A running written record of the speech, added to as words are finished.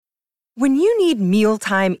When you need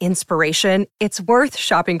mealtime inspiration, it's worth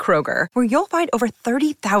shopping Kroger, where you'll find over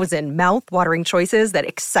 30,000 mouth-watering choices that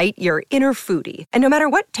excite your inner foodie. And no matter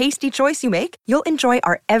what tasty choice you make, you'll enjoy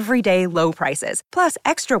our everyday low prices, plus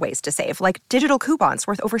extra ways to save, like digital coupons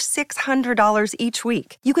worth over $600 each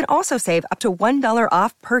week. You can also save up to $1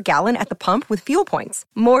 off per gallon at the pump with fuel points.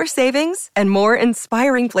 More savings and more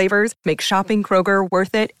inspiring flavors make shopping Kroger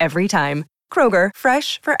worth it every time. Kroger,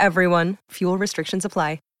 fresh for everyone. Fuel restrictions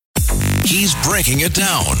apply. He's breaking it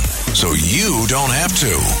down so you don't have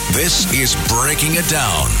to. This is Breaking It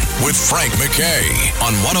Down with Frank McKay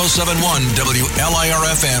on 107.1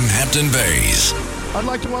 WLIR-FM Hampton Bays. I'd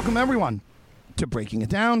like to welcome everyone to Breaking It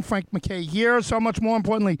Down. Frank McKay here. So much more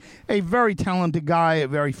importantly, a very talented guy, a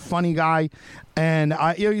very funny guy, and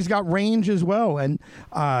he's got range as well. And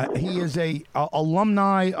he is a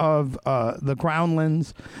alumni of the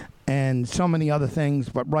Groundlings and so many other things.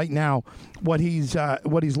 But right now, what he's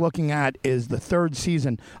looking at is the third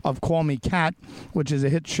season of Call Me Kat, which is a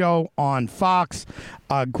hit show on Fox.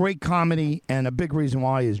 Great comedy, and a big reason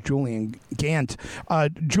why is Julian Gant.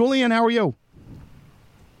 Julian, how are you?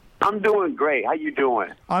 I'm doing great. How you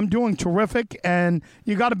doing? I'm doing terrific, and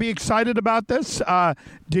you got to be excited about this.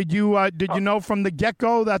 Did you know from the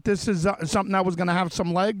get-go that this is something that was going to have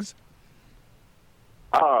some legs?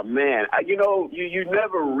 Oh, man. You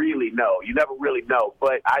never really know. You never really know.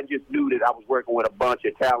 But I just knew that I was working with a bunch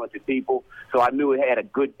of talented people, so I knew it had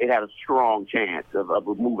a strong chance of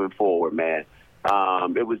moving forward, man.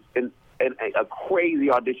 It was a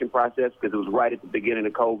crazy audition process because it was right at the beginning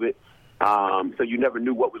of COVID. So you never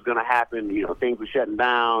knew what was going to happen. You know, things were shutting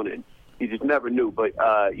down, and you just never knew. But,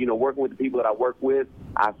 working with the people that I work with,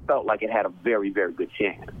 I felt like it had a very, very good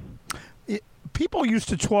chance. People used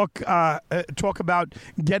to talk about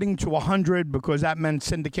getting to 100 because that meant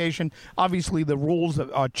syndication. Obviously, the rules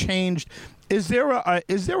are changed. Is there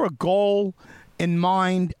a goal in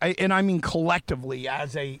mind, and I mean collectively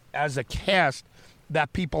as a cast,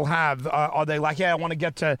 that people have? Are they like, yeah, I want to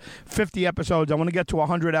get to 50 episodes, I want to get to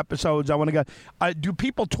 100 episodes, I want to get... do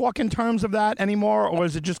people talk in terms of that anymore, or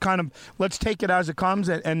is it just kind of, let's take it as it comes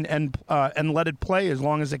and let it play as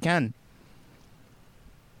long as it can?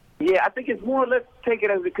 Yeah, I think it's more let's take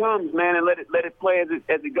it as it comes, man, and let it play as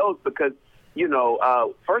it goes, because,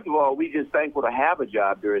 first of all, we just thankful to have a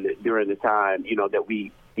job during the time, that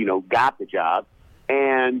we, got the job.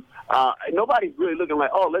 And nobody's really looking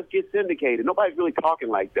like, oh, let's get syndicated. Nobody's really talking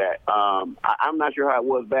like that. I'm not sure how it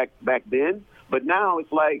was back then, but now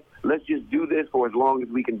it's like, let's just do this for as long as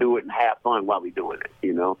we can do it and have fun while we're doing it,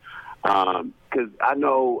 Because I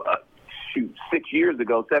know, 7 years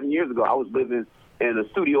ago, I was living in a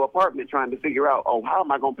studio apartment trying to figure out, how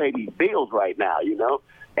am I going to pay these bills right now,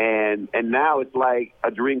 And now it's like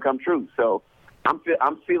a dream come true. So I'm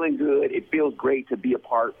feeling good. It feels great to be a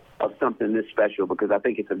part of something this special because I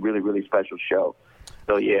think it's a really, really special show.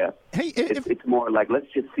 So yeah, hey, it's more like let's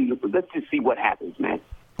just see what happens, man.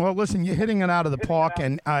 Well, listen, you're hitting it out of the park,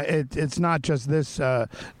 and it's not just this,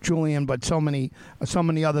 Julian, but so many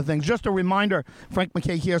other things. Just a reminder, Frank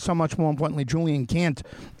McKay here. So much more importantly, Julian Gant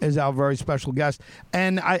is our very special guest.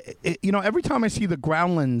 And every time I see the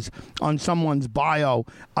Groundlings on someone's bio,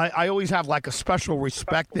 I always have like a special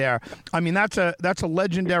respect there. I mean, that's a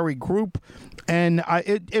legendary group. And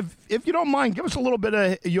if you don't mind, give us a little bit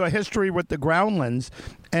of your history with the Groundlings,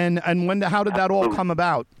 and how did that all come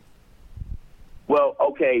about? Well,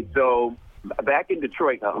 okay, so back in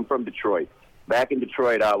Detroit, I'm from Detroit. Back in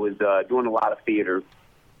Detroit, I was doing a lot of theater,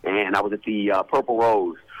 and I was at the Purple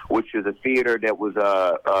Rose, which is a theater that was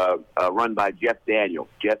run by Jeff Daniels.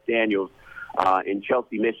 Jeff Daniels in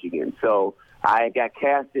Chelsea, Michigan. So I got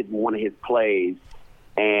casted in one of his plays,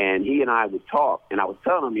 and he and I would talk, and I was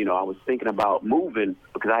telling him, I was thinking about moving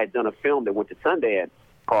because I had done a film that went to Sundance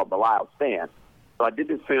called The Loud Stand. So I did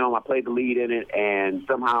this film. I played the lead in it, and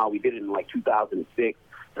somehow we did it in like 2006.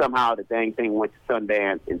 Somehow the thing went to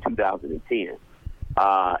Sundance in 2010.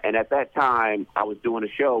 And at that time, I was doing a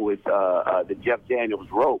show with the Jeff Daniels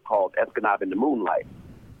wrote called Espionage in the Moonlight.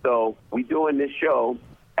 So we doing this show.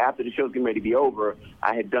 After the show's getting ready to be over,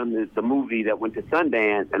 I had done the movie that went to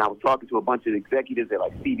Sundance, and I was talking to a bunch of executives at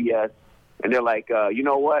like CBS, and they're like, you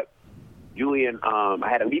know what, Julian, I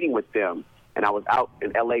had a meeting with them, and I was out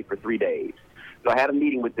in L.A. for 3 days. So I had a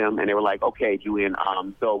meeting with them, and they were like, okay, Julian,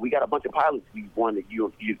 so we got a bunch of pilots we wanted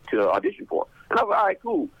you to audition for. And I was like, all right,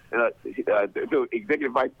 cool. And the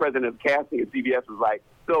executive vice president of casting at CBS was like,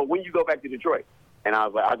 so when you go back to Detroit? And I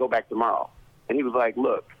was like, I'll go back tomorrow. And he was like,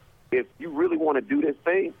 look, if you really want to do this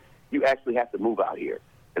thing, you actually have to move out here.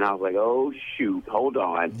 And I was like, oh, shoot, hold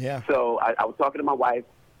on. Yeah. So I was talking to my wife.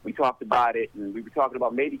 We talked about it, and we were talking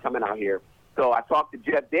about maybe coming out here. So I talked to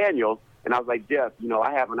Jeff Daniels, and I was like, Jeff,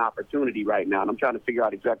 I have an opportunity right now, and I'm trying to figure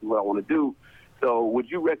out exactly what I want to do. So would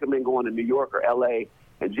you recommend going to New York or L.A.?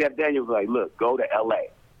 And Jeff Daniels was like, look, go to L.A.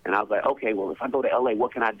 And I was like, okay, well, if I go to L.A.,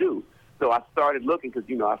 what can I do? So I started looking because,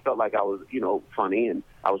 I felt like I was, funny, and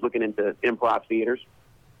I was looking into improv theaters.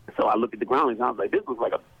 So I looked at the Groundlings, and I was like, this looks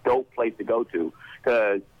like a dope place to go to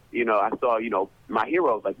because, I saw, my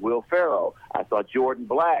heroes like Will Ferrell. I saw Jordan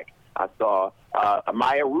Black. I saw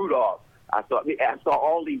Maya Rudolph. I saw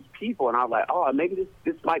all these people, and I was like, oh, maybe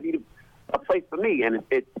this might be a place for me. And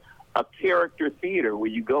it's a character theater where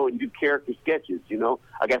you go and do character sketches,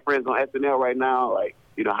 I got friends on SNL right now, like,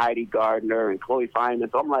 Heidi Gardner and Chloe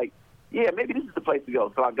Fineman. So I'm like, yeah, maybe this is the place to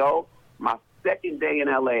go. So I go. My second day in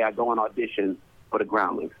L.A., I go and audition for the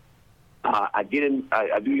Groundlings. I get in.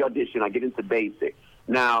 I do the audition. I get into basic.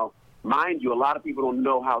 Now, mind you, a lot of people don't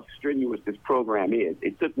know how strenuous this program is.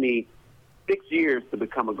 It took me 6 years to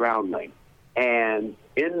become a Groundling. And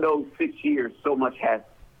in those 6 years, so much has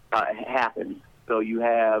happened. So you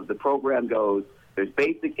have, the program goes, there's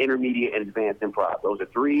basic, intermediate, and advanced improv. Those are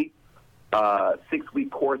 3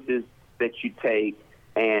 6-week courses that you take,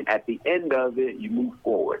 and at the end of it, you move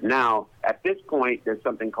forward. Now, at this point, there's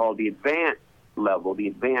something called the advanced level, the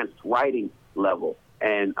advanced writing level,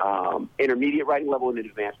 and intermediate writing level and the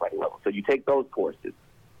advanced writing level. So you take those courses.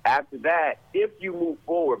 After that, if you move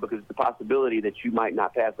forward, because it's the possibility that you might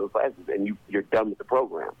not pass those classes and you're done with the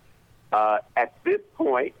program, at this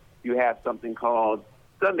point, you have something called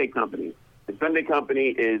Sunday Company. The Sunday Company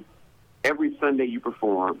is every Sunday you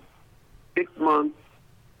perform. 6 months,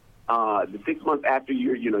 the 6 months after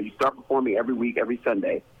you start performing every week, every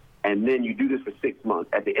Sunday, and then you do this for 6 months.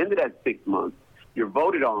 At the end of that 6 months, you're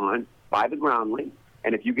voted on by the Groundling,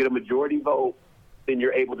 and if you get a majority vote, then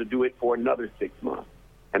you're able to do it for another 6 months.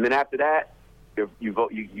 And then after that,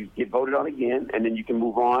 you get voted on again, and then you can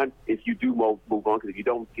move on if you do move on, because if you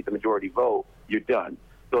don't get the majority vote, you're done.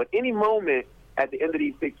 So at any moment at the end of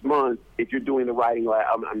these 6 months, if you're doing the writing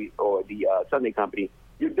or the Sunday Company,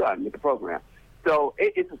 you're done with the program. So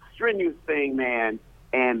it's a strenuous thing, man.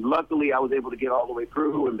 And luckily, I was able to get all the way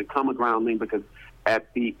through and become a Groundling, because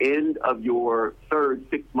at the end of your third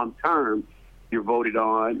 6-month term, you're voted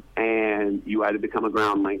on, and you either become a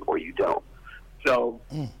Groundling or you don't. So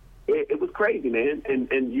it was crazy, man.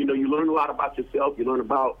 And you learn a lot about yourself. You learn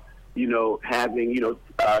about, having,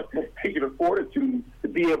 taking the fortitude to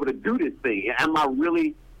be able to do this thing. Am I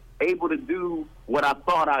really able to do what I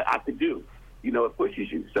thought I could do? It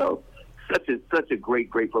pushes you. So such a great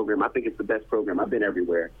program. I think it's the best program. I've been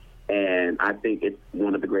everywhere, and I think it's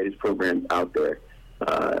one of the greatest programs out there.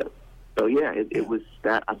 So yeah, it was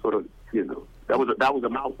that. I sort of, that was a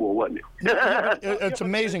mouthful, wasn't it? It's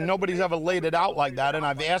amazing. Nobody's ever laid it out like that, and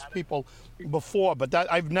I've asked people before, but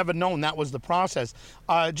I've never known that was the process.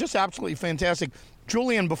 Just absolutely fantastic.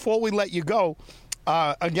 Julian, before we let you go,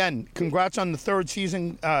 again, congrats on the 3rd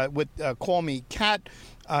season with Call Me Cat.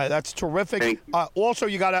 That's terrific. Also,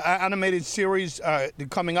 you got an animated series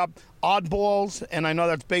coming up, Oddballs, and I know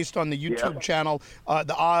that's based on the YouTube channel,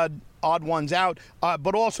 the Odd Ones Out.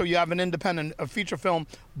 But also, you have an independent feature film,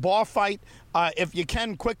 Bar Fight. If you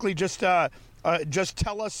can, quickly just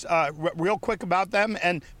tell us real quick about them.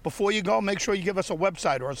 And before you go, make sure you give us a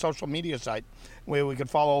website or a social media site where we can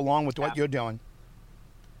follow along with what you're doing.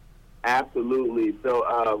 Absolutely.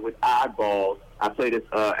 So with Oddballs, I play this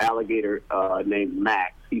alligator named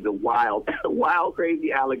Max. He's a wild,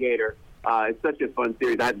 crazy alligator. It's such a fun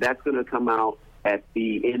series. That's going to come out at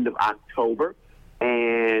the end of October.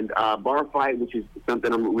 And Bar Fight, which is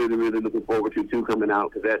something I'm really, really looking forward to, coming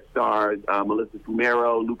out, because that stars Melissa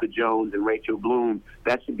Fumero, Luca Jones, and Rachel Bloom.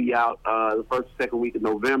 That should be out the first, second week of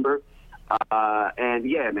November. And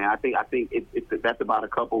yeah, man, I think that's about a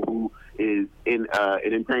couple who is in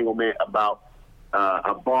an entanglement about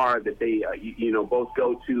a bar that they both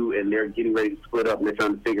go to, and they're getting ready to split up, and they're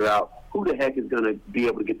trying to figure out who the heck is going to be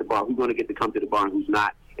able to get the bar, who's going to get to come to the bar, and who's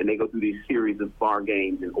not. And they go through these series of bar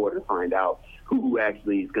games in order to find out who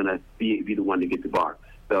actually is going to be the one to get the bar.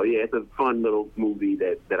 So yeah, it's a fun little movie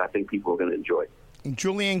that I think people are going to enjoy.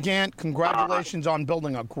 Julian Gant, congratulations on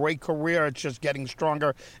building a great career. It's just getting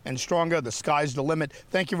stronger and stronger. The sky's the limit.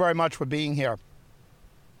 Thank you very much for being here.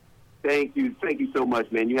 Thank you so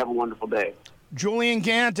much, man. You have a wonderful day. Julian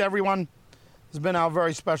Gant, everyone, has been our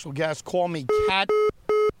very special guest. Call Me Cat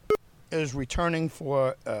is returning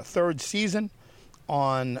for a 3rd season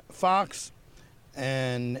on Fox,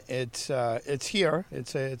 and it's here.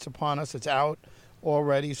 It's upon us. It's out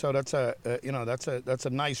already. So that's a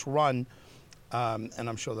nice run. And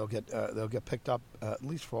I'm sure they'll get picked up at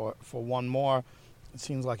least for one more. It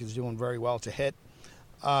seems like it's doing very well to hit.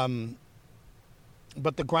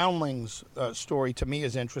 But the Groundlings story to me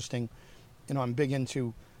is interesting. I'm big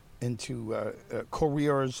into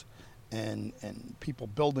careers and people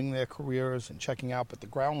building their careers and checking out. But the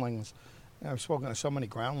Groundlings, I've spoken to so many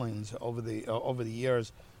Groundlings over the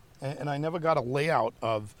years, and I never got a layout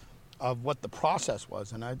of what the process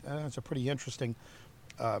was, and it's a pretty interesting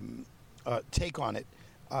take on it.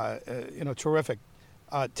 Terrific,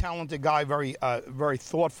 talented guy, very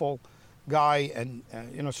thoughtful guy, and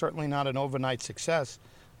certainly not an overnight success,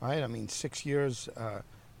 right? I mean, 6 years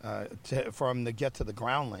for him to get to the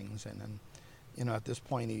Groundlings, and then at this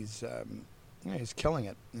point he's killing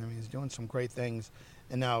it. He's doing some great things,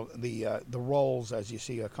 and now the roles, as you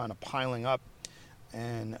see, are kind of piling up,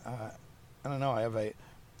 and I don't know. I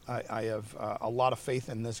have a lot of faith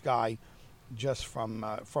in this guy, just from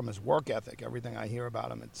his work ethic. Everything I hear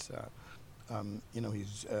about him, it's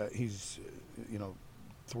he's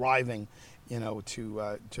thriving,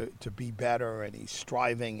 to be better, and he's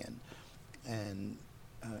striving, and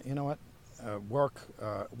you know what,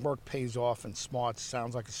 work pays off, and smart.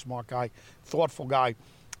 Sounds like a smart guy, thoughtful guy.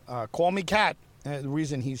 Call me Cat. The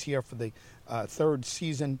reason he's here for the third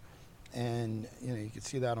season, and you can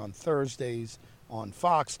see that on Thursdays on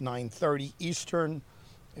Fox, 9:30 Eastern.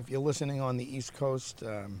 If you're listening on the East Coast,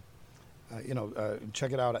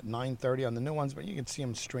 check it out at 9:30 on the new ones. But you can see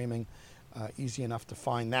them streaming, easy enough to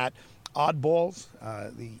find that. Oddballs,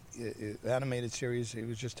 the animated series he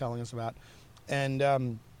was just telling us about, and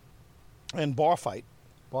Bar Fight,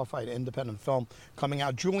 independent film coming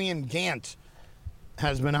out. Julian Gant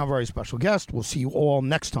has been our very special guest. We'll see you all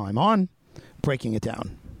next time on Breaking It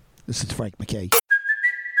Down. This is Frank McKay.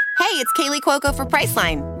 Hey, it's Kaylee Cuoco for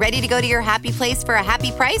Priceline. Ready to go to your happy place for a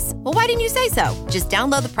happy price? Well, why didn't you say so? Just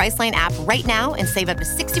download the Priceline app right now and save up to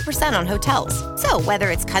 60% on hotels. So whether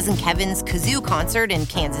it's Cousin Kevin's Kazoo Concert in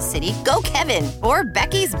Kansas City, go Kevin, or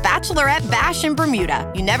Becky's Bachelorette Bash in Bermuda,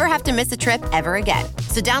 you never have to miss a trip ever again.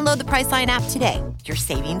 So download the Priceline app today. Your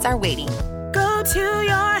savings are waiting. Go to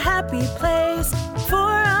your happy place for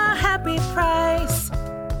a happy price.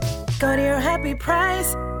 Go to your happy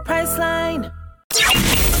price, Priceline.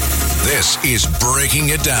 This is Breaking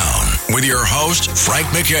It Down with your host, Frank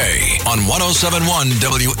McKay, on 107.1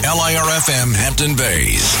 WLIR-FM Hampton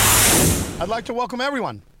Bays. I'd like to welcome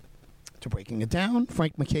everyone to Breaking It Down.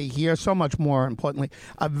 Frank McKay here. So much more importantly,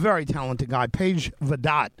 a very talented guy.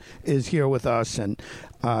 Vahdat is here with us, and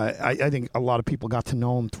I think a lot of people got to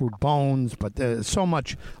know him through Bones, but there's so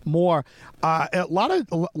much more. A lot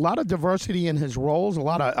of diversity in his roles, a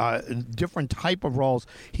lot of different type of roles.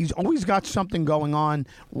 He's always got something going on.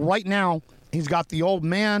 Right now, he's got The Old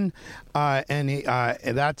Man, and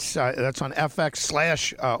that's on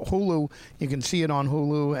FX/Hulu. You can see it on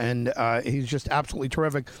Hulu, and he's just absolutely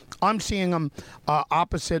terrific. I'm seeing him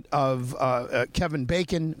opposite of Kevin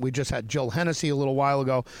Bacon. We just had Jill Hennessy a little while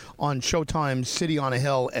ago on Showtime's City on a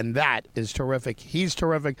Hill, and that is terrific. He's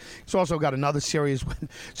terrific. He's also got another series with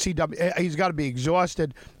CW. He's got to be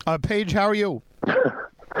exhausted. Paige, how are you?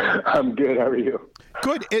 I'm good. How are you?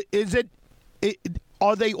 Good.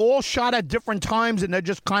 Are they all shot at different times and they're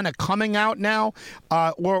just kind of coming out now,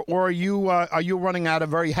 or are you running at a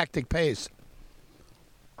very hectic pace?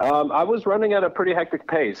 I was running at a pretty hectic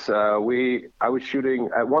pace. I was shooting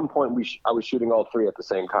at one point. I was shooting all three at the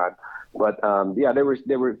same time, but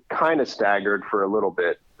they were kind of staggered for a little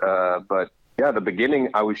bit. But yeah, the beginning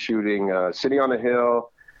I was shooting City on a Hill.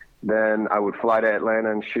 Then I would fly to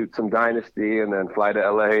Atlanta and shoot some Dynasty, and then fly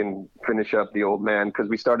to LA and finish up The Old Man, because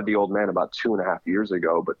we started The Old Man about 2.5 years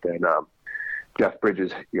ago. But then Jeff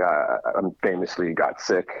Bridges famously got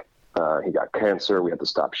sick. He got cancer. We had to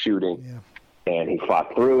stop shooting, and he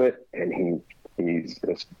fought through it. And he's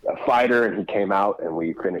a fighter, and he came out, and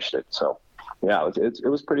we finished it. So yeah, it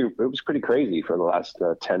was pretty crazy for the last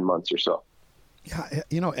 10 months or so. Yeah,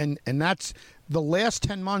 and that's the last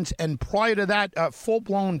 10 months, and prior to that,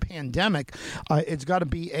 full-blown pandemic. It's got to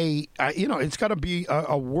be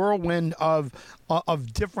a whirlwind of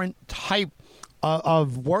different type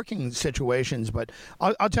of working situations. But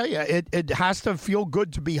I'll tell you, it has to feel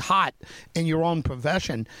good to be hot in your own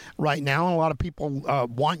profession right now. And a lot of people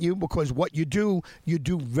want you because what you do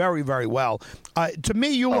very, very well. To me,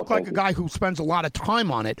 you look like a guy who spends a lot of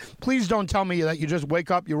time on it. Please don't tell me that you just wake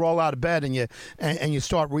up, you roll out of bed, and you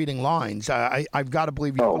start reading lines. I've got to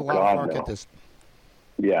believe you put a lot of work at this.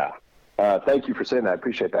 Yeah. Thank you for saying that. I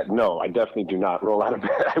appreciate that. No, I definitely do not roll out of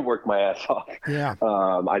bed. I work my ass off. Yeah.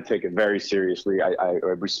 I take it very seriously. I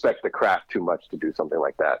respect the craft too much to do something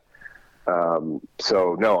like that.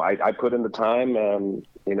 So no, I put in the time, and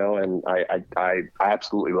I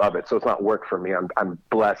absolutely love it. So it's not work for me. I'm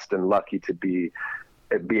blessed and lucky to be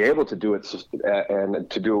be able to do it and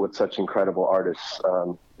to do it with such incredible artists,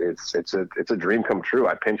 it's a dream come true.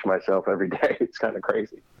 I pinch myself every day. It's kind of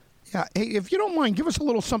crazy. Yeah. Hey, if you don't mind, give us a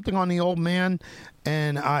little something on The Old Man.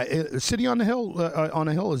 And City on the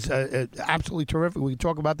Hill is absolutely terrific. We can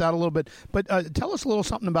talk about that a little bit. But tell us a little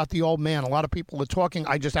something about The Old Man. A lot of people are talking.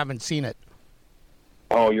 I just haven't seen it.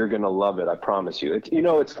 Oh, you're going to love it. I promise you.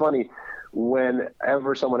 It's funny.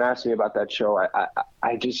 Whenever someone asks me about that show,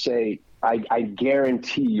 I just say, I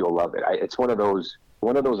guarantee you'll love it. It's one of those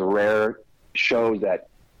rare shows that,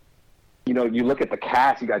 you look at the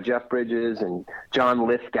cast, you got Jeff Bridges and John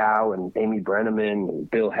Lithgow and Amy Brenneman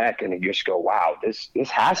and Bill Heck, and you just go, wow, this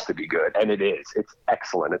has to be good. And it is. It's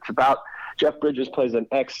excellent. It's about Jeff Bridges plays an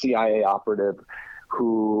ex-CIA operative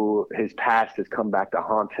who his past has come back to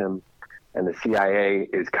haunt him, and the CIA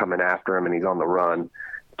is coming after him, and he's on the run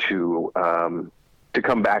to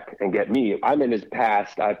come back and get me. I'm in his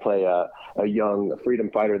past. I play a young freedom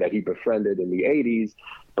fighter that he befriended in the 80s,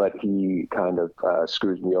 but he kind of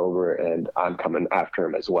screws me over, and I'm coming after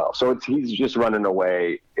him as well. So he's just running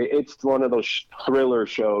away. It's one of those thriller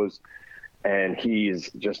shows, and he's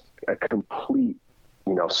just a complete,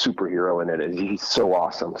 superhero in it. He's so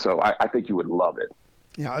awesome. So I think you would love it.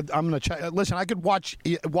 Yeah, I'm going to check. Listen, I could watch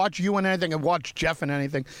you in anything and watch Jeff in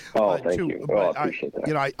anything. Oh, thank you. I appreciate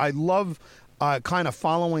that. I love kind of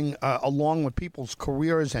following along with people's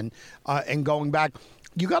careers and going back.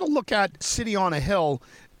 You got to look at City on a Hill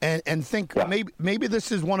and think maybe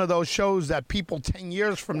this is one of those shows that people 10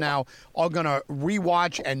 years from now are going to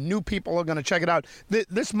rewatch and new people are going to check it out.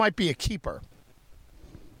 This might be a keeper.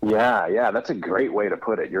 Yeah, that's a great way to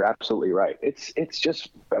put it. You're absolutely right. It's just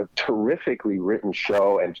a terrifically written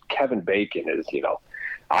show, and Kevin Bacon is,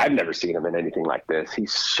 I've never seen him in anything like this.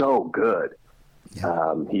 He's so good.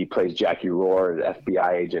 Yeah. He plays Jackie Rohr, an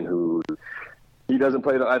FBI agent who he doesn't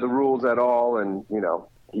play the rules at all, and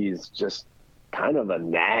he's just kind of a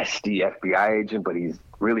nasty FBI agent, but he's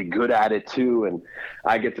really good at it too. And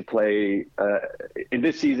I get to play in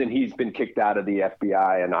this season. He's been kicked out of the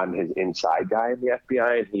FBI, and I'm his inside guy in the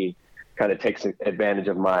FBI, and he kind of takes advantage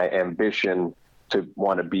of my ambition to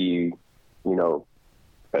want to be,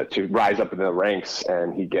 to rise up in the ranks,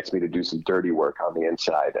 and he gets me to do some dirty work on the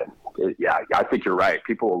inside. And I think you're right.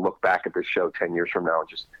 People will look back at this show 10 years from now and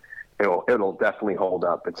just it'll definitely hold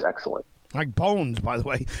up. It's excellent. Like Bones, by the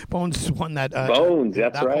way. Bones is one that... Bones,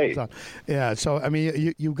 that's right. Yeah, so, I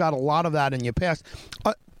mean, you've got a lot of that in your past.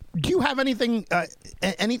 Do you have anything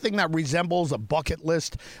that resembles a bucket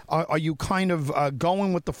list? Are you kind of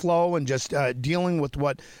going with the flow and just dealing with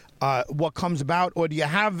what comes about? Or do you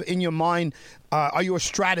have in your mind, are you a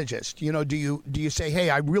strategist? Do you say, hey,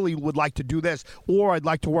 I really would like to do this, or I'd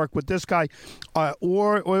like to work with this guy,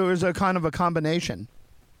 or is it kind of a combination?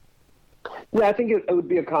 Yeah, I think it would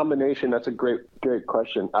be a combination. That's a great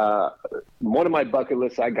question. One of my bucket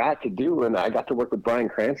lists I got to do, and I got to work with Bryan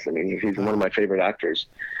Cranston. He's one of my favorite actors.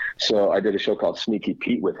 So I did a show called Sneaky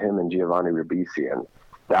Pete with him and Giovanni Ribisi, and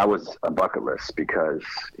that was a bucket list because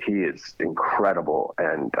he is incredible.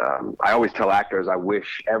 And I always tell actors I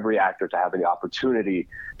wish every actor to have the opportunity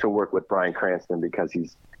to work with Bryan Cranston, because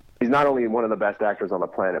he's not only one of the best actors on the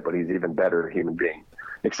planet, but he's even better human being.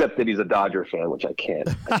 Except that he's a Dodger fan, which I can't.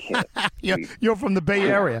 You're from the Bay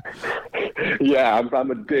Area. Yeah,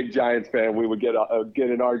 I'm a big Giants fan. We would get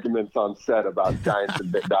in arguments on set about Giants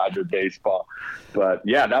and Dodger baseball. But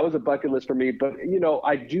yeah, that was a bucket list for me. But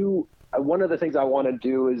I do. One of the things I want to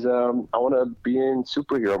do is I want to be in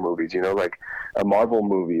superhero movies. Like a Marvel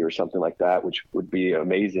movie or something like that, which would be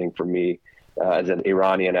amazing for me as an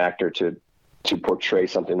Iranian actor to portray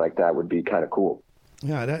something like that. Would be kind of cool.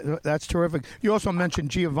 Yeah, that's terrific. You also mentioned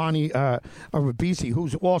Giovanni Ribisi,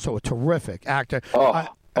 who's also a terrific actor. Oh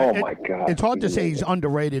my God! It's hard to say he's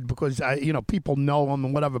underrated because people know him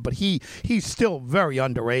and whatever, but he's still very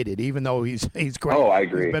underrated, even though he's great. Oh, I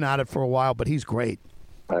agree. He's been at it for a while, but he's great.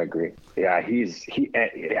 I agree. Yeah,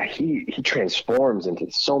 he transforms into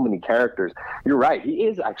so many characters. You're right. He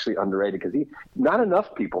is actually underrated because not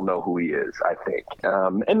enough people know who he is, I think.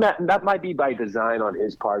 And that might be by design on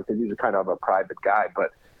his part, because he's kind of a private guy.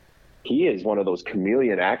 But he is one of those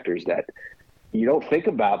chameleon actors that you don't think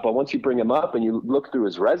about, but once you bring him up and you look through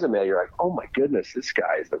his resume, you're like, oh my goodness, this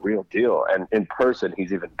guy is the real deal. And in person,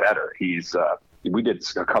 he's even better. We did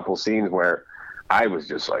a couple scenes where I was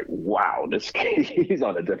just like, wow, this guy, he's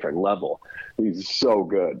on a different level. He's so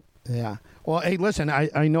good. Yeah. Well, hey, listen,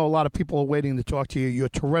 I know a lot of people are waiting to talk to you. You're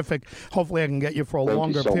terrific. Hopefully I can get you for a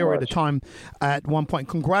longer period of time at one point.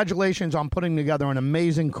 Congratulations on putting together an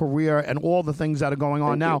amazing career and all the things that are going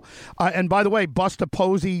on now. And by the way, Buster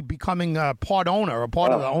Posey becoming a part owner, a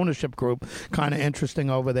part of the ownership group, kind of interesting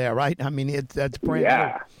over there, right? I mean, that's brand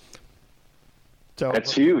new. So,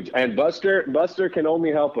 that's huge. And Buster can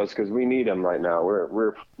only help us because we need him right now.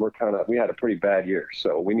 We're we had a pretty bad year,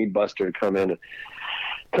 so we need Buster to come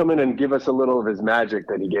in and give us a little of his magic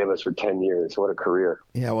that he gave us for 10 years. What a career.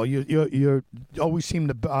 Yeah, well, you always seem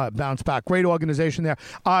to bounce back. Great organization there.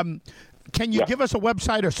 Can you give us a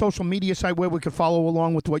website or social media site where we could follow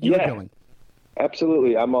along with what you're doing?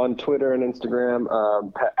 Absolutely. I'm on Twitter and Instagram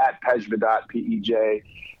at Vahdat, Pej, Vahdat.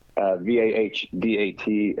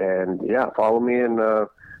 And, follow me and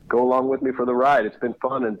go along with me for the ride. It's been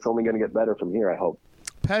fun, and it's only going to get better from here, I hope.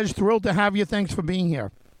 Pej, thrilled to have you. Thanks for being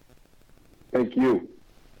here. Thank you.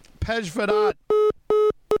 Pej Vahdat,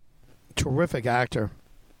 terrific actor,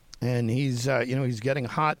 and he's he's getting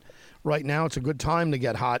hot right now. It's a good time to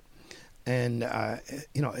get hot, and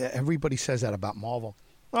everybody says that about Marvel.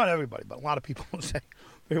 Not everybody, but a lot of people say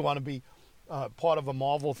they want to be part of a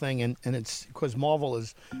Marvel thing, and it's because Marvel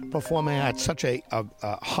is performing at such a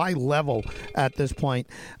high level at this point.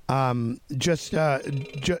 Just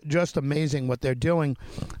amazing what they're doing,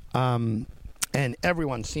 and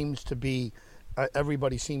everyone seems to be.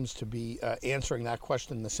 Everybody seems to be answering that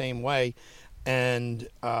question the same way, and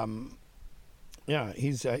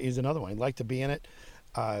he's another one. He'd like to be in it.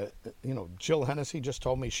 Jill Hennessy just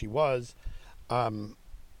told me she was, and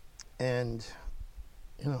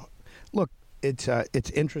look, it's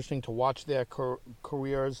interesting to watch their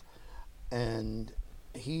careers, and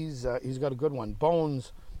he's got a good one.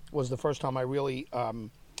 Bones was the first time I really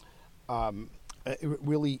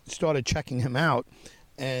started checking him out.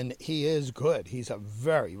 And he is good. He's a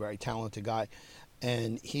very, very talented guy.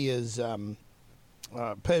 And he is Pej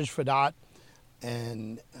Vahdat.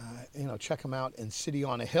 And, check him out in City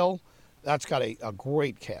on a Hill. That's got a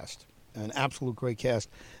great cast, an absolute great cast.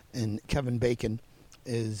 And Kevin Bacon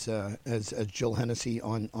is as Jill Hennessy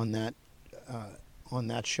on that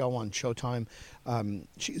show on Showtime.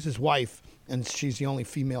 She's his wife, and she's the only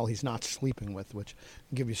female he's not sleeping with, which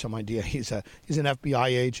can give you some idea. He's an FBI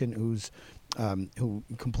agent who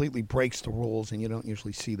completely breaks the rules, and you don't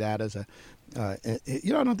usually see that as I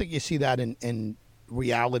don't think you see that in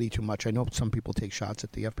reality too much. I know some people take shots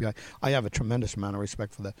at the FBI. I have a tremendous amount of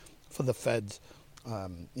respect for the feds.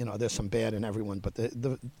 There's some bad in everyone, but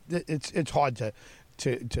it's hard to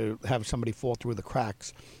have somebody fall through the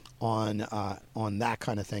cracks on that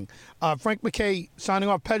kind of thing. Frank McKay signing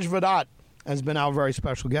off. Pej Vahdat has been our very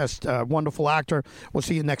special guest. Wonderful actor. We'll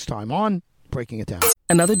see you next time on Breaking It Down.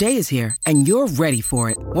 Another day is here, and you're ready for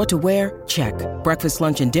it. What to wear? Check. Breakfast,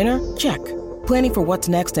 lunch, and dinner? Check. Planning for what's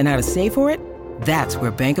next and how to save for it? That's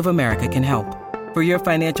where Bank of America can help. For your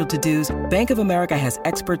financial to-dos, Bank of America has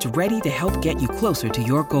experts ready to help get you closer to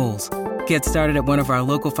your goals. Get started at one of our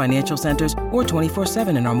local financial centers or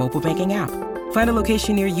 24/7 in our mobile banking app. Find a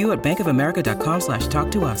location near you at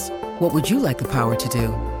bankofamerica.com/talktous. What would you like the power to do?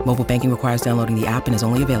 Mobile banking requires downloading the app and is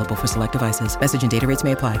only available for select devices. Message and data rates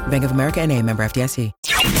may apply. Bank of America N.A., member FDIC.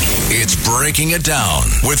 It's Breaking It Down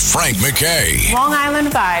with Frank McKay. Long Island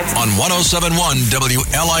Vibes. On 107.1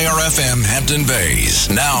 WLIR-FM Hampton Bays.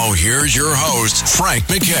 Now, here's your host, Frank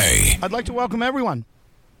McKay. I'd like to welcome everyone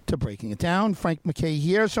to Breaking It Down. Frank McKay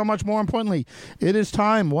here. So much more importantly, it is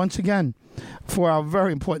time once again for our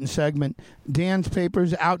very important segment, Dan's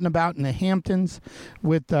Papers, out and about in the Hamptons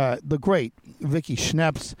with the great Vicki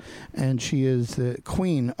Schneps, and she is the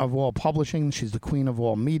queen of all publishing. She's the queen of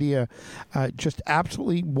all media. Just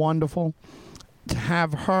absolutely wonderful to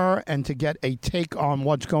have her and to get a take on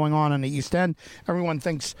what's going on in the East End. Everyone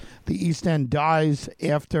thinks the East End dies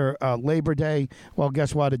after Labor Day. Well,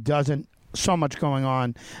 guess what? It doesn't. So much going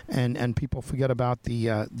on, and people forget about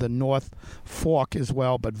the North Fork as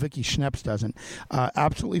well, but Vicki Schneps doesn't.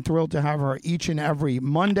 Absolutely thrilled to have her each and every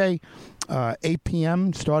Monday, 8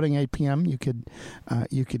 p.m., starting 8 p.m. You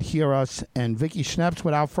could hear us. And Vicki Schneps,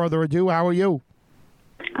 without further ado, how are you?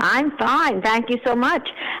 I'm fine. Thank you so much.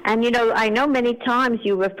 And, I know many times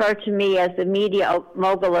you refer to me as the media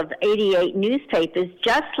mogul of 88 newspapers,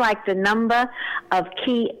 just like the number of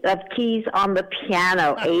keys on the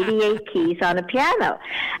piano, 88 keys on a piano.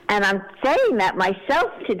 And I'm saying that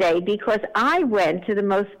myself today because I went to the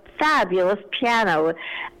most fabulous piano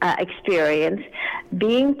experience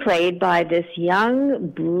being played by this young,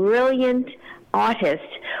 brilliant artist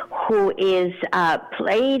who is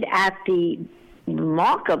played at the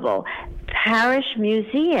remarkable Parish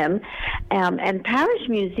Museum, and Parish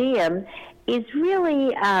Museum is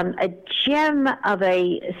really a gem of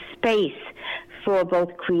a space for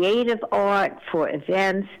both creative art, for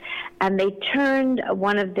events, and they turned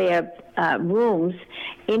one of their rooms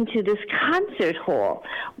into this concert hall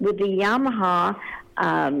with the Yamaha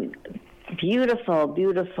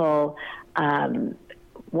beautiful,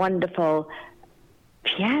 wonderful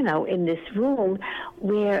piano in this room,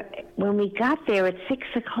 where when we got there at 6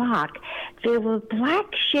 o'clock, there were black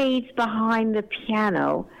shades behind the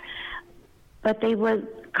piano, but they were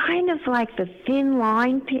kind of like the thin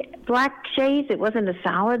line black shades. It wasn't a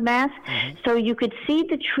solid mass. Mm-hmm. So you could see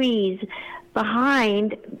the trees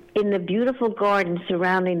behind in the beautiful garden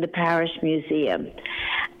surrounding the Parish Museum.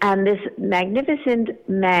 And this magnificent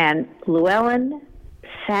man, Llewellyn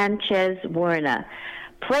Sanchez Werner,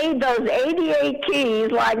 played those 88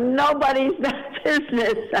 keys like nobody's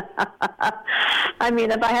business. I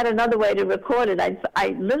mean, if I had another way to record it, I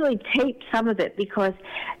literally taped some of it because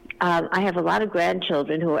I have a lot of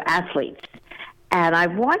grandchildren who are athletes, and I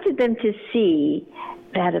wanted them to see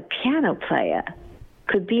that a piano player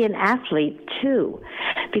could be an athlete too,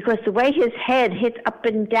 because the way his head hit up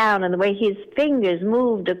and down and the way his fingers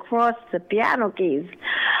moved across the piano keys,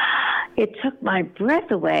 it took my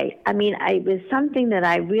breath away. I mean, it was something that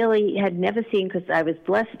I really had never seen, because I was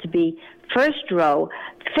blessed to be first row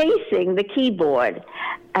facing the keyboard,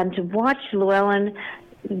 and to watch Llewellyn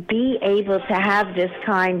be able to have this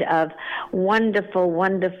kind of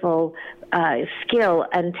wonderful skill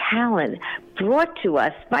and talent brought to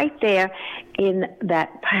us right there in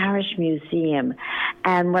that Parish Museum.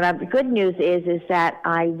 And the good news is that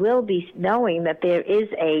I will be knowing that there is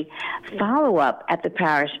a follow-up at the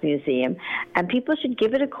Parish Museum, and people should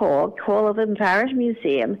give it a call over the Parish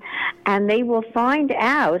Museum, and they will find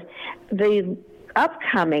out the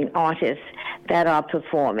upcoming artists that are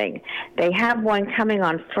performing. They have one coming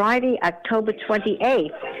on Friday, October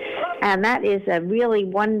 28th, and that is a really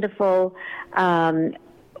wonderful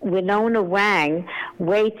Winona Wang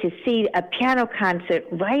way to see a piano concert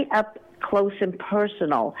right up close and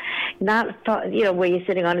personal, not where you're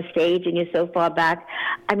sitting on a stage and you're so far back.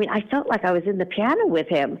 I mean, I felt like I was in the piano with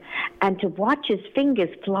him, and to watch his fingers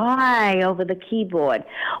fly over the keyboard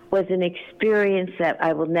was an experience that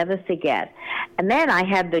I will never forget. And then I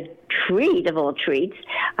had the treat of all treats.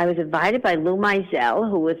 I was invited by Lou Mizell,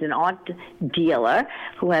 who was an art dealer,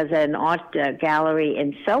 who has an art gallery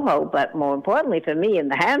in Soho, but more importantly for me, in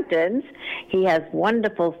the Hamptons. He has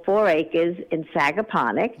wonderful 4 acres in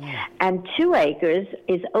Sagaponack, and 2 acres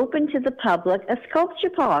is open to the public, a sculpture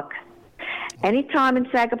park. Anytime in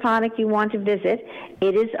Sagaponack you want to visit,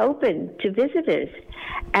 it is open to visitors.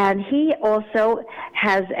 And he also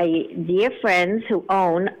has dear friends who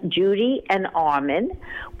own Judy and Armin,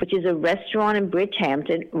 which is a restaurant in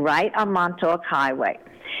Bridgehampton right on Montauk Highway.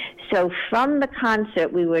 So from the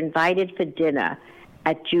concert, we were invited for dinner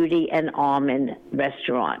at Judy and Armin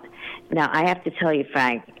restaurant. Now, I have to tell you,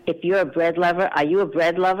 Frank, if you're a bread lover, are you a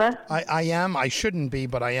bread lover? I am. I shouldn't be,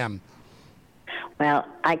 but I am. Well,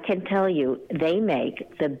 I can tell you, they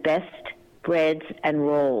make the best breads and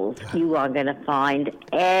rolls you are going to find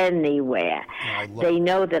anywhere. They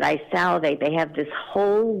know that I salivate. They have this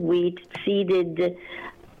whole wheat seeded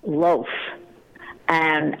loaf,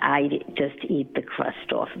 and I just eat the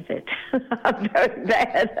crust off of it. I'm very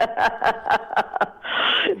bad.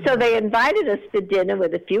 So they invited us to dinner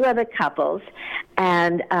with a few other couples,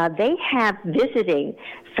 and they have visiting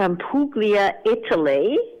from Puglia,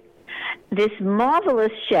 Italy, this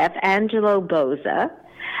marvelous chef, Angelo Bozza.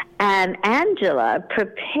 And Angela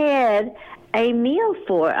prepared a meal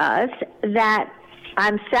for us that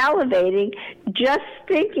I'm salivating just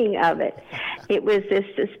thinking of it. It was this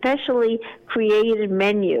especially created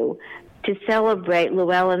menu to celebrate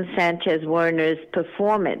Llewellyn Sanchez Werner's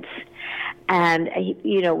performance. And,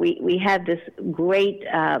 we had this great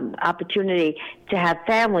opportunity to have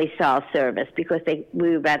family-style service because we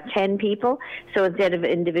were about 10 people. So instead of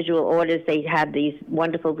individual orders, they had these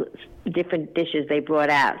wonderful different dishes they brought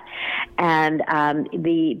out. And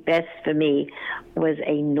the best for me was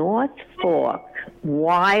a North Fork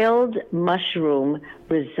wild mushroom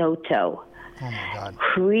risotto. Oh, my God.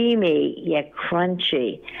 Creamy, yet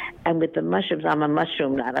crunchy. And with the mushrooms, I'm a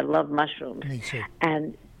mushroom nut. I love mushrooms. Me too.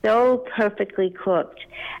 And so perfectly cooked.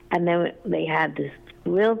 And then they had this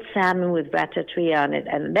grilled salmon with ratatouille on it.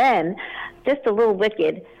 And then, just a little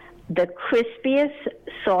wicked, the crispiest,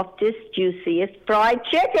 softest, juiciest fried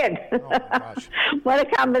chicken. Oh, gosh. What a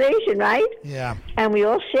combination, right? Yeah. And we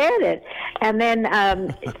all shared it. And then,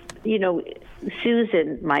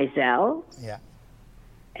 Susan Mizell,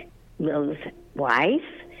 Will's wife,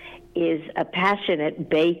 is a passionate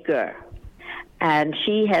baker. And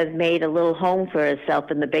she has made a little home for herself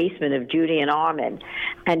in the basement of Judy and Armin.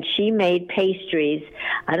 And she made pastries.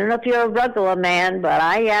 I don't know if you're a Ruggler man, but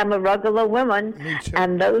I am a Ruggler woman. Me too.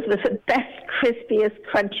 And those were the best, crispiest,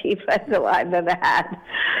 crunchy pretzel I've ever had.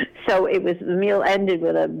 So the meal ended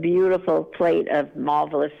with a beautiful plate of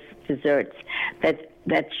marvelous desserts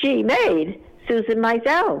that she made, Susan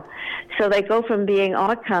Mizell. So they go from being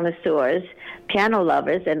art connoisseurs, piano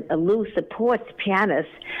lovers, and Lou supports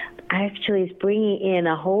pianists, actually is bringing in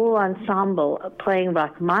a whole ensemble playing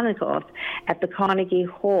Rachmaninoff at the Carnegie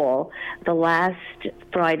Hall the last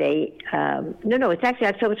Friday. It's actually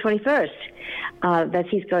October 21st that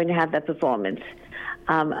he's going to have that performance.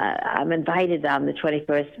 I'm invited on the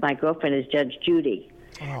 21st. My girlfriend is Judge Judy.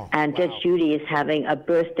 Judge Judy is having a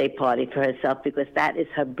birthday party for herself because that is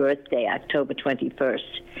her birthday, October 21st.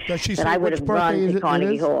 Does she but say I would which have birthday run to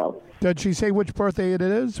Carnegie Hall. Did she say which birthday it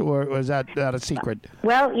is, or was that a secret?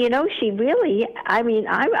 Well, she really, I'm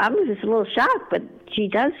just a little shocked, but she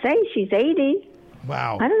does say she's 80.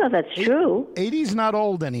 Wow. I don't know if that's true. 80's not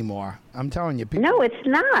old anymore. I'm telling you. People, no, it's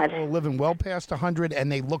not. People are living well past 100,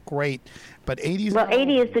 and they look great. But 80's Well, not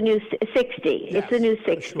 80 old. is the new 60. Yes, it's the new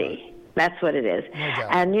 60. Sure. That's what it is. No doubt.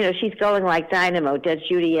 And, she's going like dynamo. Judge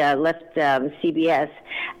Judy left CBS,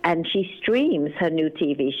 and she streams her new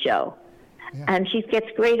TV show. Yeah. And she gets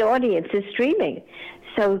great audiences streaming.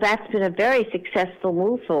 So that's been a very successful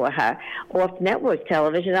move for her, off network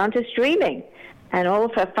television onto streaming. And all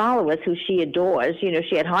of her followers, who she adores,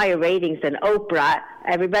 she had higher ratings than Oprah.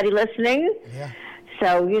 Everybody listening? Yeah.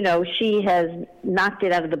 So, she has knocked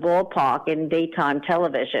it out of the ballpark in daytime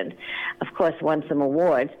television. Of course, won some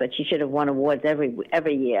awards, but she should have won awards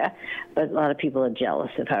every year. But a lot of people are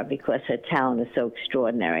jealous of her because her talent is so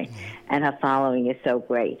extraordinary and her following is so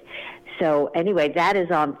great. So anyway, that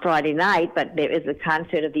is on Friday night, but there is a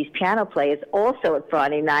concert of these piano players also at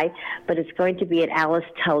Friday night, but it's going to be at Alice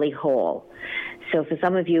Tully Hall. So for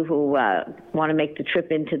some of you who want to make the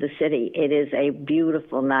trip into the city, it is a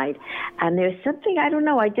beautiful night. And there's something, I don't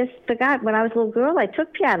know, I just forgot. When I was a little girl, I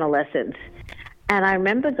took piano lessons. And I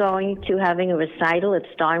remember going to having a recital at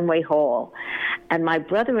Steinway Hall. And my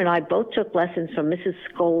brother and I both took lessons from Mrs.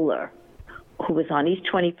 Scholar, who was on East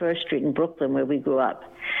 21st Street in Brooklyn, where we grew up.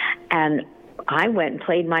 And I went and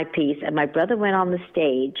played my piece, and my brother went on the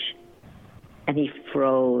stage, and he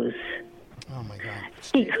froze. Oh, my God.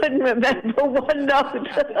 He couldn't remember one note.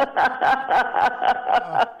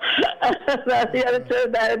 The other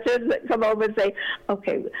two managers would come over and say,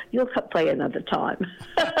 okay, you'll play another time.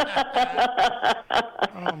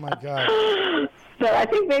 Oh, my God. But I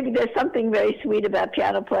think maybe there's something very sweet about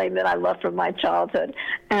piano playing that I love from my childhood.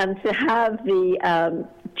 And to have the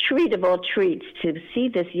treat of all treats, to see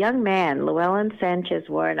this young man, Llewellyn Sanchez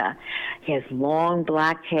Werner. He has long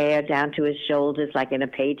black hair down to his shoulders like in a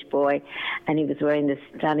page boy, and he was wearing this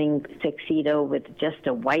stunning tuxedo with just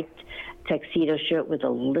a white tuxedo shirt with a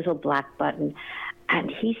little black button. And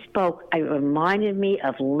he spoke, it reminded me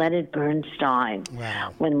of Leonard Bernstein.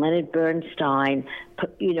 Wow. When Leonard Bernstein,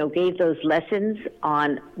 gave those lessons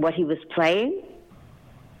on what he was playing.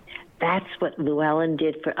 That's what Llewellyn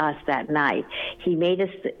did for us that night. He made us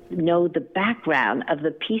know the background of the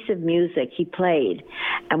piece of music he played.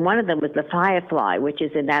 And one of them was The Firefly, which is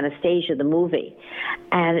in Anastasia, the movie.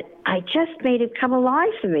 And I just made it come alive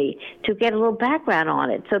for me to get a little background on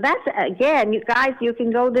it. So that's, again, you guys, you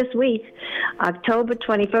can go this week, October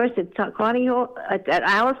 21st at Carnegie Hall, at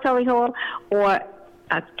Alice Tully Hall, or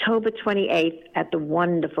October 28th at the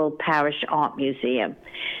wonderful Parish Art Museum.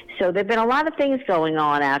 So there have been a lot of things going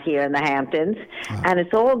on out here in the Hamptons, and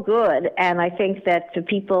it's all good. And I think that for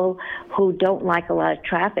people who don't like a lot of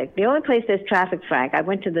traffic, the only place there's traffic, Frank, I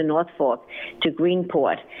went to the North Fork, to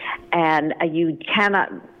Greenport, and you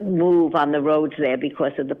cannot move on the roads there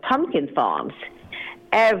because of the pumpkin farms.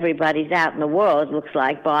 Everybody's out in the world, looks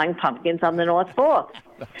like, buying pumpkins on the North Fork.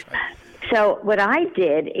 So what I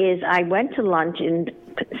did is I went to lunch in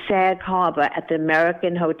Sag Harbor at the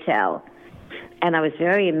American Hotel, and I was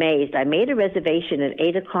very amazed. I made a reservation at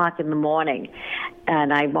 8 o'clock in the morning,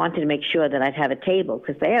 and I wanted to make sure that I'd have a table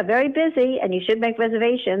because they are very busy, and you should make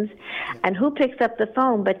reservations. And who picks up the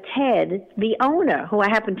phone but Ted, the owner, who I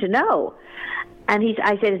happen to know. And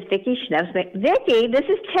I said, it's Vicki Schneps. Vicki, this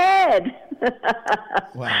is Ted.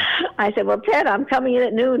 Wow. I said, well, Ted, I'm coming in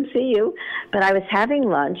at noon, see you. But I was having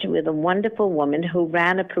lunch with a wonderful woman who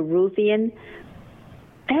ran a Peruvian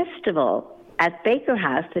festival at Baker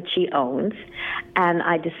House that she owns, and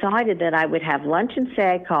I decided that I would have lunch in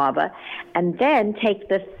Sag Harbor and then take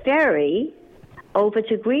the ferry over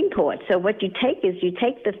to Greenport. So what you take is you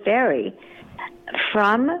take the ferry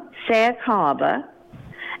from Sag Harbor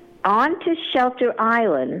onto Shelter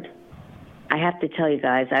Island, I have to tell you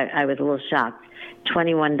guys, I was a little shocked.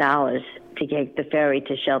 $21 to take the ferry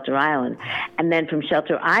to Shelter Island. And then from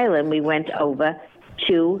Shelter Island, we went over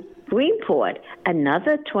to Greenport.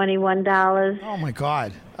 Another $21. Oh, my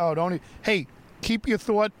God. Oh, don't... Hey, keep your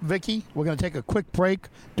thought, Vicki. We're going to take a quick break.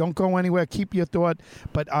 Don't go anywhere. Keep your thought.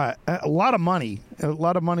 But a lot of money.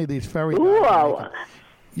 These ferry guys.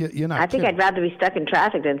 You're not I think kidding. I'd rather be stuck in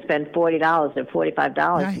traffic than spend $40 or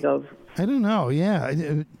 $45 to go. I don't know. Yeah,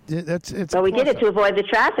 it's. Well, we did it to avoid the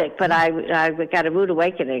traffic, but I got a rude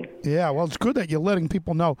awakening. Yeah, well, it's good that you're letting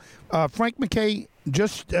people know. Frank McKay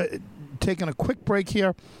just taking a quick break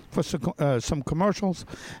here for some commercials,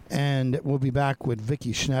 and we'll be back with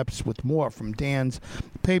Vicki Schneps with more from Dan's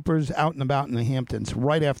Papers Out and About in the Hamptons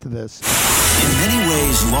right after this. In many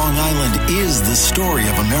ways, Long Island is the story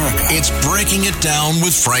of America. It's Breaking It Down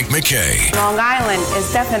with Frank McKay. Long Island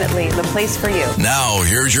is definitely the place for you. Now,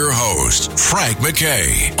 here's your host, Frank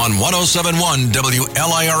McKay, on 107.1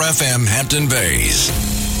 WLIR-FM Hampton Bays.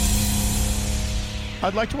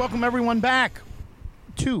 I'd like to welcome everyone back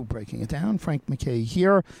to Breaking It Down. Frank McKay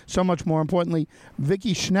here. So much more importantly,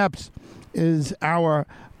 Vicki Schneps is our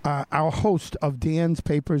host of Dan's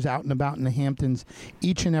Papers Out and About in the Hamptons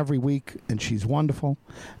each and every week, and she's wonderful.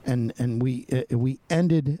 And we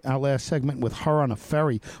ended our last segment with her on a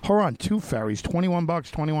ferry. Her on two ferries,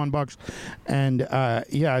 $21, and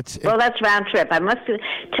Well, that's round trip. I must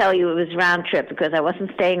tell you, it was round trip because I wasn't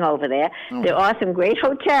staying over there. Oh. There are some great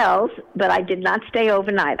hotels, but I did not stay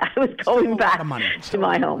overnight. I was going back to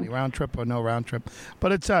my home. Money. Round trip or no round trip,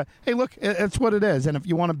 but it's hey, look, it's what it is. And if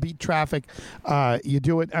you want to beat traffic, you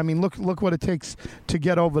do it. I mean, look what it takes to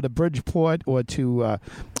get over to Bridgeport or to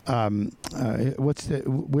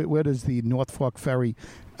where does the North Fork ferry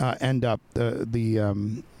end up? Oh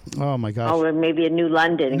my gosh! Oh, maybe a New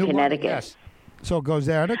London in Connecticut. Yes. So it goes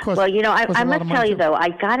there. And of course, well, you know, I must tell you though, I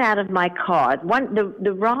got out of my car.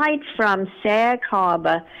 The ride from Sag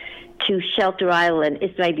Harbor to Shelter Island is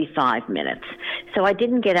maybe 5 minutes. So I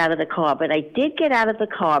didn't get out of the car, but I did get out of the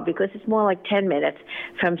car because it's more like 10 minutes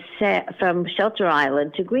from Shelter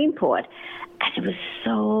Island to Greenport. And it was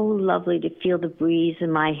so lovely to feel the breeze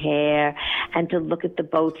in my hair and to look at the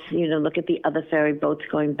boats, look at the other ferry boats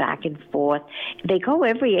going back and forth. They go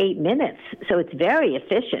every 8 minutes, so it's very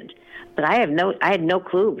efficient. But I had no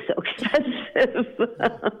clue. So expensive.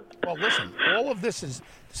 Well, listen, all of this is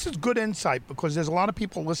good insight because there's a lot of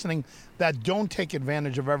people listening that don't take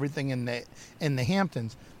advantage of everything in the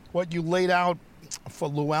Hamptons. What you laid out for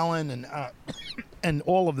Llewellyn and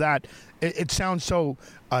all of that, it sounds so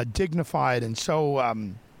dignified and so. Well,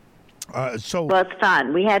 it's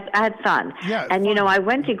fun. I had fun. Yeah, and fun. I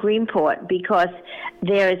went to Greenport because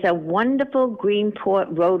there is a wonderful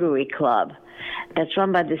Greenport Rotary Club that's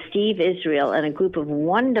run by the Steve Israel and a group of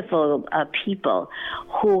wonderful people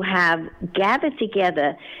who have gathered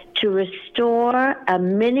together to restore a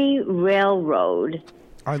mini railroad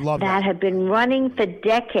I love that had been running for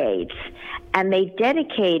decades. And they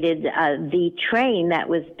dedicated the train that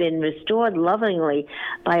was been restored lovingly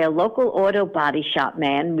by a local auto body shop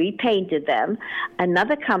man, repainted them.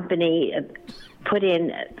 Another company put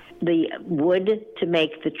in the wood to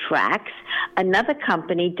make the tracks. Another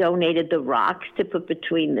company donated the rocks to put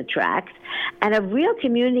between the tracks. And a real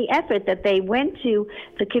community effort that they went to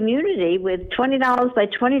the community with $20 by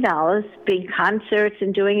 $20, being concerts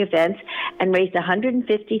and doing events, and raised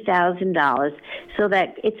 $150,000 so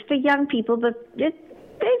that it's for young people, but it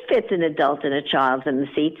fits an adult and a child in the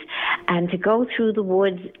seats. And to go through the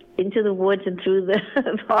woods, into the woods and through the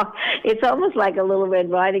park. It's almost like a Little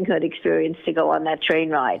Red Riding Hood experience to go on that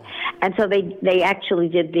train ride. And so they actually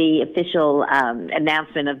did the official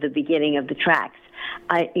announcement of the beginning of the tracks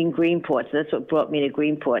in Greenport. So that's what brought me to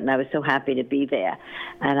Greenport, and I was so happy to be there.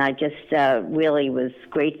 And I just really was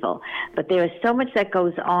grateful. But there is so much that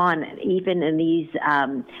goes on, even in these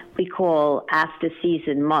we call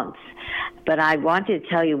after-season months. But I wanted to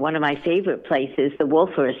tell you one of my favorite places, the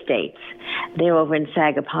Wolfer Estates. They're over in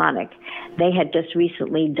Sagaponack. They had just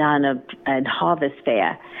recently done a harvest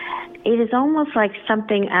fair. It is almost like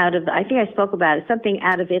something out of, I think I spoke about it, something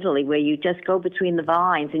out of Italy where you just go between the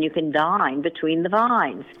vines and you can dine between the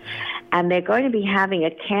vines. And they're going to be having a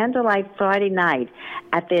candlelight Friday night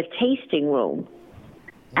at their tasting room.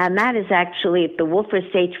 And that is actually at the Wolfer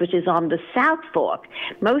Estates, which is on the South Fork.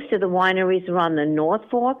 Most of the wineries are on the North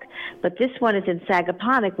Fork, but this one is in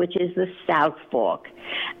Sagaponack, which is the South Fork.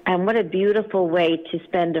 And what a beautiful way to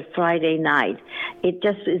spend a Friday night. It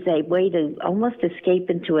just is a way to almost escape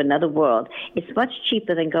into another world. It's much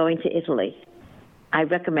cheaper than going to Italy. I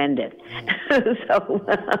recommend it. So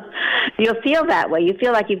you'll feel that way. You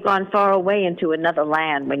feel like you've gone far away into another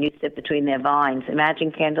land when you sit between their vines.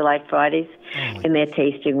 Imagine Candlelight Fridays in their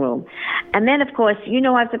tasting room. And then, of course,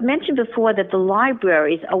 I've mentioned before that the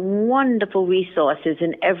libraries are wonderful resources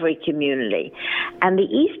in every community. And the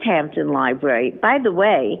East Hampton Library, by the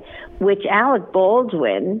way, which Alec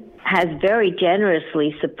Baldwin has very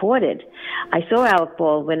generously supported. I saw Alec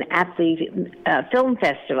Baldwin at the film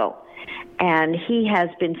festival. And he has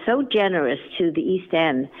been so generous to the East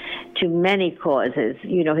End, to many causes.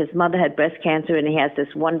 His mother had breast cancer, and he has this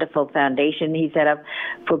wonderful foundation he set up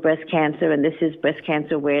for breast cancer, and this is Breast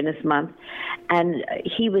Cancer Awareness Month. And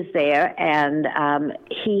he was there, and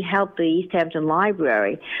he helped the East Hampton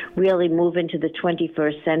Library really move into the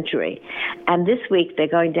 21st century. And this week they're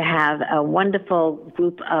going to have a wonderful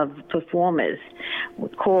group of performers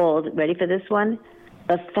called, ready for this one?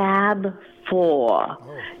 The Fab Four.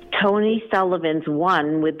 Oh. Tony Sullivan's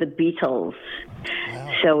one with the Beatles.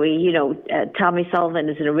 Wow. So, Tommy Sullivan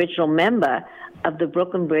is an original member of the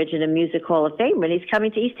Brooklyn Bridge and the Music Hall of Fame, and he's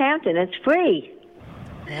coming to East Hampton. It's free.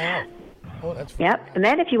 Wow. Oh, that's free. Yep. And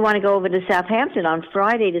then if you want to go over to Southampton on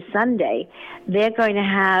Friday to Sunday, they're going to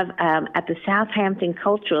have at the Southampton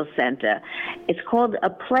Cultural Center, it's called a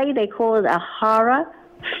play, they call it a horror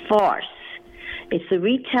farce. It's the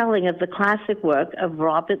retelling of the classic work of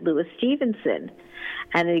Robert Louis Stevenson.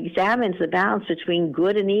 And it examines the balance between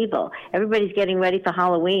good and evil. Everybody's getting ready for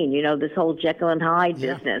Halloween, this whole Jekyll and Hyde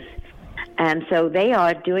business. And so they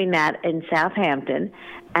are doing that in Southampton.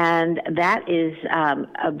 And that is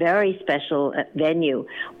a very special venue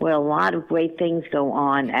where a lot of great things go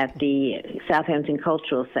on at the Southampton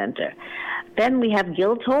Cultural Center. Then we have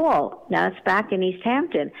Guild Hall. Now, it's back in East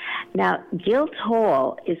Hampton. Now, Guild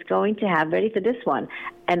Hall is going to have, ready for this one,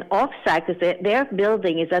 an off-site, because their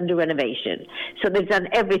building is under renovation. So they've done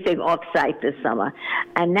everything off-site this summer.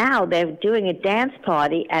 And now they're doing a dance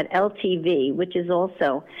party at LTV, which is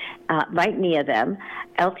also right near them.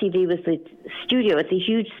 LTV was the studio. It's a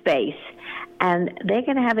huge space. And they're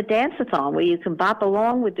going to have a dance-a-thon where you can bop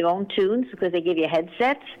along with their own tunes because they give you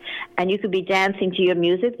headsets, and you could be dancing to your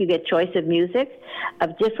music. You get choice of music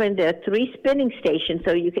of different, there are 3 spinning stations,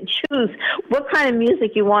 so you can choose what kind of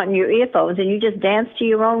music you want in your earphones, and you just dance to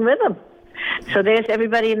your own rhythm. So there's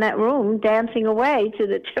everybody in that room dancing away to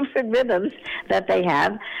the different rhythms that they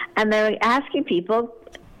have, and they're asking people,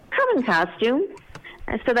 come in costume.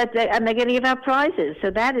 So that they're going to give out prizes.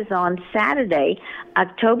 So that is on Saturday,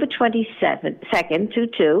 October 22nd to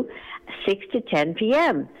 2, 6 to 10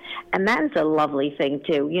 p.m. And that is a lovely thing,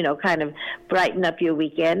 too, kind of brighten up your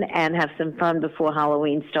weekend and have some fun before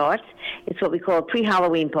Halloween starts. It's what we call a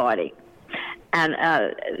pre-Halloween party. And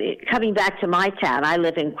coming back to my town, I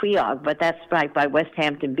live in Queog, but that's right by West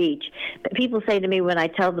Hampton Beach. But people say to me when I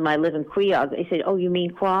tell them I live in Queog, they say, oh, you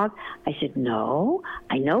mean Quogue? I said, no,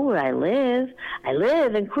 I know where I live. I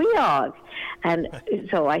live in Queog. And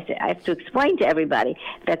so I have to explain to everybody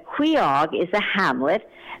that Queog is a hamlet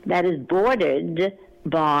that is bordered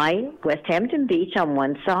by West Hampton Beach on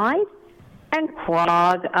one side and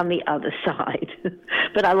Quogue on the other side.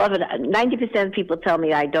 But I love it. 90% of people tell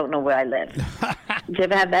me I don't know where I live. Did you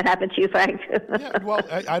ever have that happen to you, Frank? Yeah, well,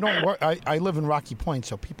 I don't work. I live in Rocky Point,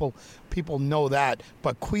 so people know that.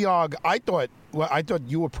 But Queog, I thought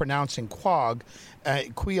you were pronouncing Quogue,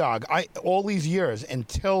 Queog. All these years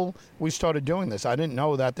until we started doing this, I didn't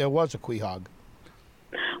know that there was a Queog.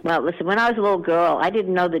 Well, listen, when I was a little girl, I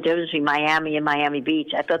didn't know the difference between Miami and Miami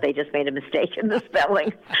Beach. I thought they just made a mistake in the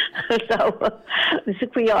spelling. So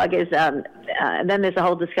Queog is, then there's a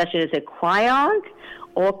whole discussion, is it Queog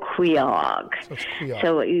or Queog?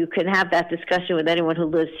 So you can have that discussion with anyone who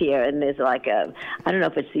lives here, and there's like I don't know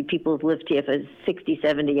if it's the people who've lived here for 60,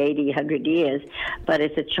 70, 80, 100 years, but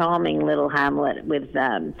it's a charming little hamlet with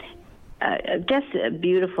just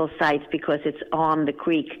beautiful sights because it's on the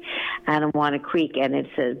creek, Anawanna Creek, and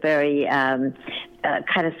it's a very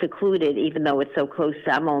kind of secluded, even though it's so close.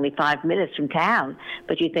 I'm only 5 minutes from town,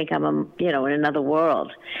 but you think I'm, in another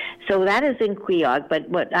world. So that is in Queog, but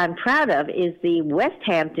what I'm proud of is the West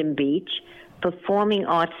Hampton Beach Performing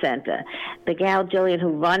Arts Center. The gal, Julian, who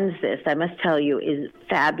runs this, I must tell you, is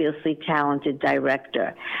fabulously talented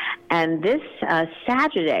director. And this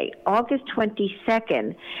Saturday, August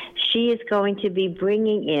 22nd, she is going to be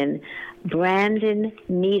bringing in Brandon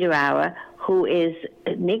Niederauer, who is,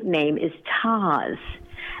 nickname is Taz.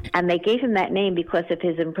 And they gave him that name because of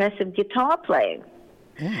his impressive guitar playing.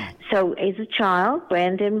 So as a child,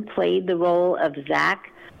 Brandon played the role of Zach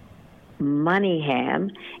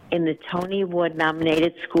Moneyham in the Tony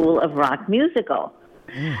Award-nominated School of Rock musical.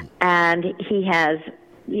 And he has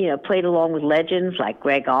played along with legends like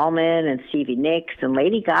Greg Allman and Stevie Nicks and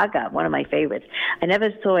Lady Gaga, one of my favorites. I never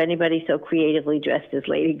saw anybody so creatively dressed as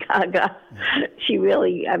Lady Gaga. She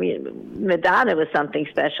really, Madonna was something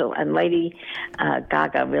special, and Lady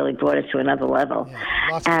Gaga really brought it to another level.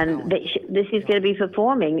 Yeah, and this is going to be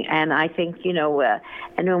performing, and I think,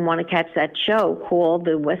 anyone want to catch that show called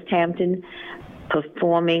the West Hampton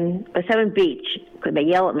Performing, Seven Beach. They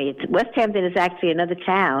yell at me. West Hampton is actually another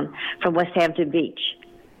town from West Hampton Beach.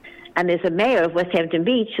 And there's a mayor of West Hampton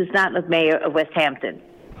Beach who's not the mayor of West Hampton.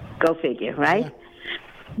 Go figure, right? Yeah.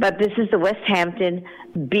 But this is the West Hampton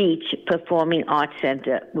Beach Performing Arts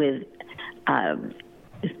Center with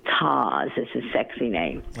Taz is his sexy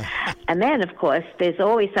name. And then, of course, there's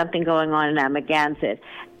always something going on in Amagansett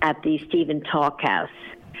at the Stephen Talk House.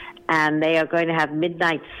 And they are going to have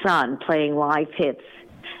Midnight Sun playing live hits.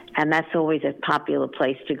 And that's always a popular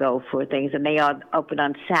place to go for things. And they are open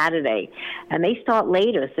on Saturday. And they start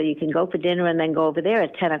later, so you can go for dinner and then go over there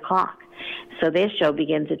at 10 o'clock. So their show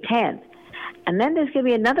begins at 10. And then there's going to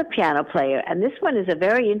be another piano player. And this one is a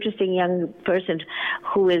very interesting young person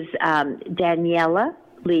who is Daniela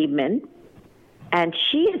Liebman. And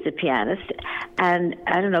she is a pianist, and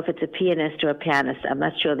I don't know if it's a pianist or a pianist. I'm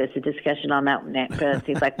not sure. There's a discussion on that one. It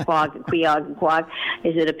seems like quag.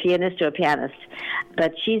 Is it a pianist or a pianist?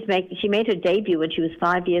 But she made her debut when she was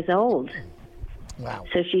 5 years old. Wow.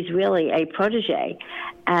 So she's really a protege,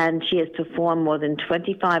 and she has performed more than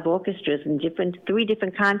 25 orchestras in 3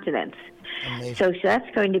 different continents. Amazing. So that's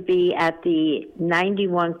going to be at the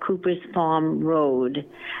 91 Cooper's Farm Road,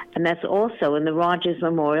 and that's also in the Rogers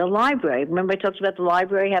Memorial Library. Remember I talked about the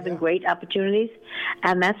library having great opportunities,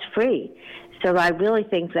 and that's free. So I really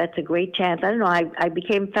think that's a great chance. I don't know, I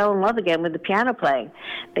fell in love again with the piano playing.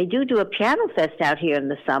 They do a piano fest out here in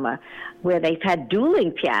the summer where they've had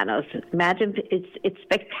dueling pianos. Imagine, it's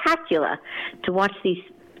spectacular to watch these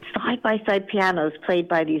side-by-side pianos played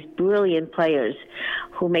by these brilliant players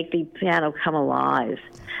who make the piano come alive.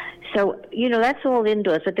 So, that's all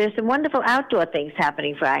indoors. But there's some wonderful outdoor things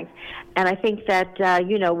happening, Frank. And I think that,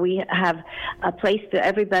 we have a place for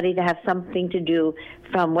everybody to have something to do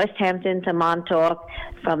from West Hampton to Montauk,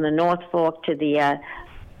 from the North Fork to the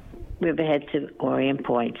Riverhead to Orient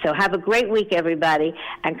Point. So have a great week, everybody.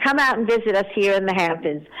 And come out and visit us here in the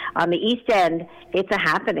Hamptons. On the East End, it's a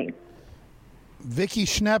happening. Vicki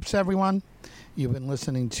Schneps, everyone. You've been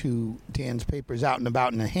listening to Dan's Papers Out and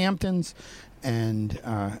About in the Hamptons. And,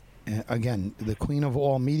 again, the queen of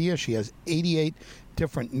all media. She has 88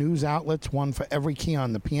 different news outlets, one for every key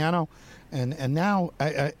on the piano. And now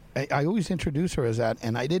I always introduce her as that,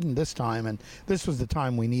 and I didn't this time. And this was the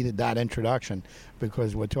time we needed that introduction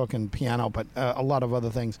because we're talking piano, but a lot of other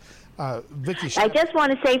things. Vicki, I just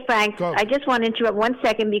want to say, Frank, I just want to interrupt 1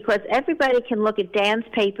 second because everybody can look at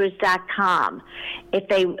danspapers.com if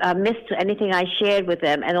they missed anything I shared with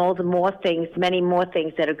them and all the more things, many more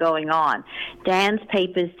things that are going on.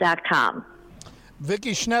 danspapers.com.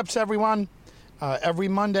 Vicki Schneps, everyone, every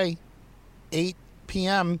Monday, 8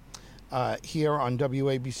 p.m., here on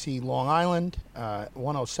WABC Long Island,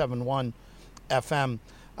 107.1 FM.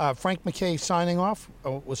 Frank McKay signing off.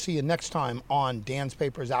 We'll see you next time on Dan's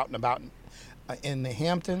Papers Out and About in the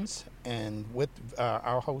Hamptons, and with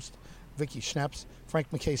our host, Vicki Schneps.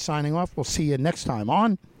 Frank McKay signing off. We'll see you next time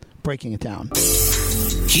on Breaking It Down.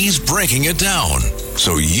 He's breaking it down,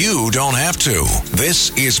 so you don't have to.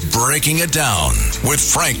 This is Breaking It Down with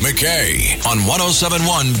Frank McKay on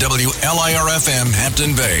 107.1 WLIR-FM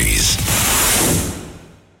Hampton Bays.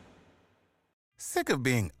 Sick of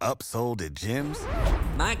being upsold at gyms?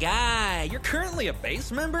 My guy, you're currently a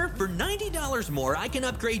base member? For $90 more, I can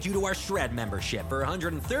upgrade you to our Shred membership. For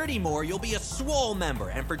 $130 more, you'll be a Swole member.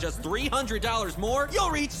 And for just $300 more,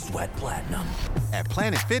 you'll reach Sweat Platinum. At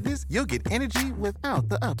Planet Fitness, you'll get energy without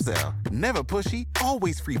the upsell. Never pushy,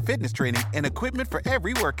 always free fitness training and equipment for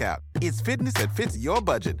every workout. It's fitness that fits your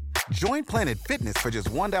budget. Join Planet Fitness for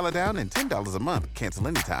just $1 down and $10 a month. Cancel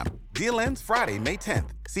anytime. Deal ends Friday, May 10th.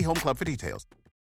 See Home Club for details.